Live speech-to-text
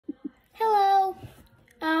Hello.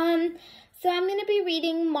 So I'm going to be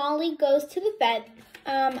reading Molly Goes to the Vet.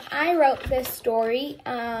 I wrote this story.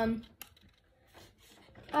 I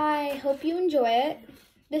hope you enjoy it.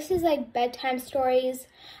 This is like bedtime stories.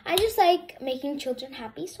 I just like making children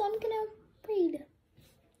happy, so I'm going to read.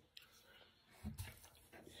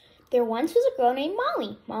 There once was a girl named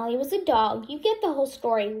Molly. Molly was a dog. You get the whole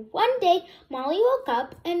story. One day, Molly woke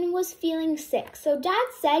up and was feeling sick. So Dad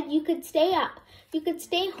said you could stay up. You could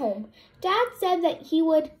stay home. Dad said that he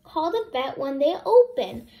would call the vet when they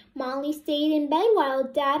open. Molly stayed in bed while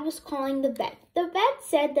Dad was calling the vet. The vet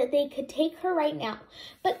said that they could take her right now.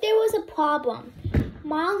 But there was a problem.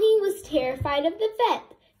 Molly was terrified of the vet.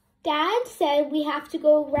 Dad said we have to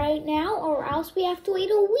go right now or else we have to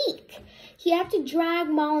wait a week. He had to drag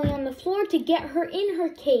Molly on the floor to get her in her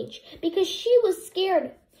cage because she was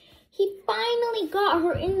scared. He finally got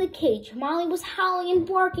her in the cage. Molly was howling and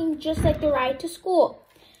barking just like the ride to school.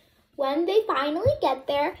 When they finally get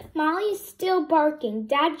there, Molly is still barking.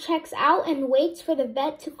 Dad checks out and waits for the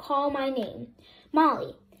vet to call my name.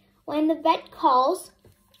 Molly. When the vet calls,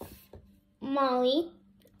 Molly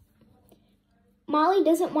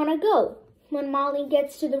doesn't want to go. When Molly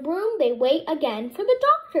gets to the room, they wait again for the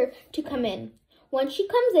doctor to come in. When she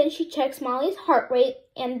comes in, she checks Molly's heart rate,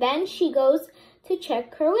 and then she goes to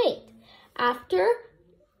check her weight. After,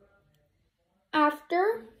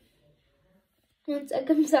 one sec,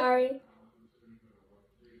 I'm sorry.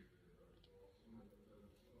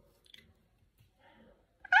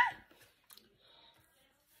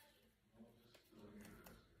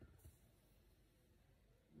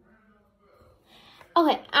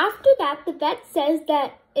 Okay, after that, the vet says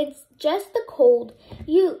that it's just the cold.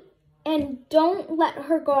 And don't let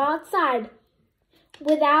her go outside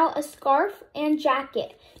without a scarf and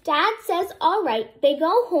jacket. Dad says, all right. They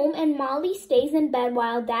go home and Molly stays in bed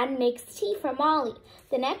while Dad makes tea for Molly.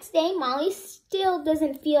 The next day, Molly still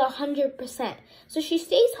doesn't feel 100%, so she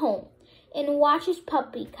stays home and watches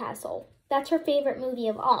Puppy Castle. That's her favorite movie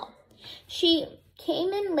of all. She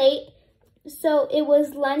came in late, so it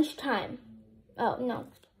was lunchtime. Oh, no.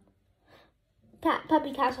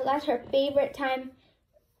 Puppy Castle, that's her favorite time.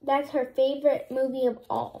 That's her favorite movie of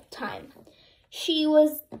all time. She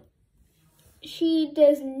does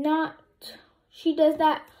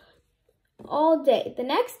that all day. The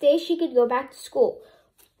next day, she could go back to school.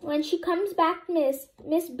 When she comes back, Miss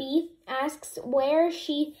B asks where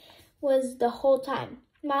she was the whole time.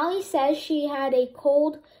 Molly says she had a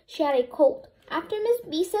cold. After Miss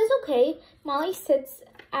B says okay, Molly sits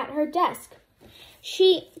at her desk.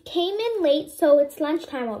 She came in late, so it's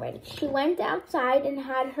lunchtime already. She went outside and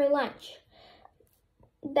had her lunch.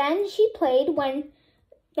 Then she played. When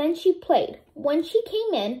she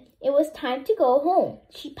came in, it was time to go home.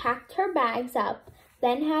 She packed her bags up,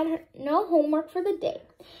 then had no homework for the day.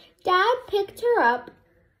 Dad picked up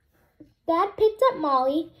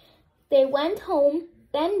Molly. They went home.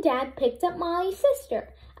 Then Dad picked up Molly's sister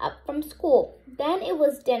up from school. Then it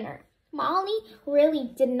was dinner. Molly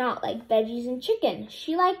really did not like veggies and chicken.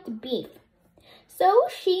 She liked beef. So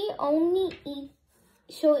she only ate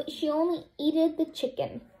the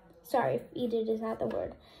chicken. Sorry if eated is not the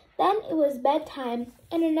word. Then it was bedtime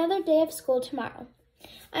and another day of school tomorrow.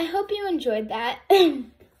 I hope you enjoyed that.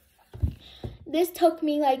 This took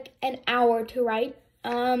me like an hour to write.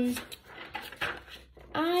 I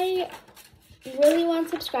really want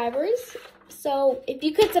subscribers. So if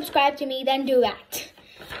you could subscribe to me, then do that.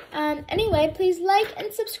 Anyway, please like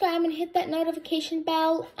and subscribe and hit that notification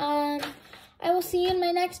bell. I will see you in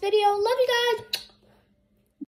my next video. Love you guys.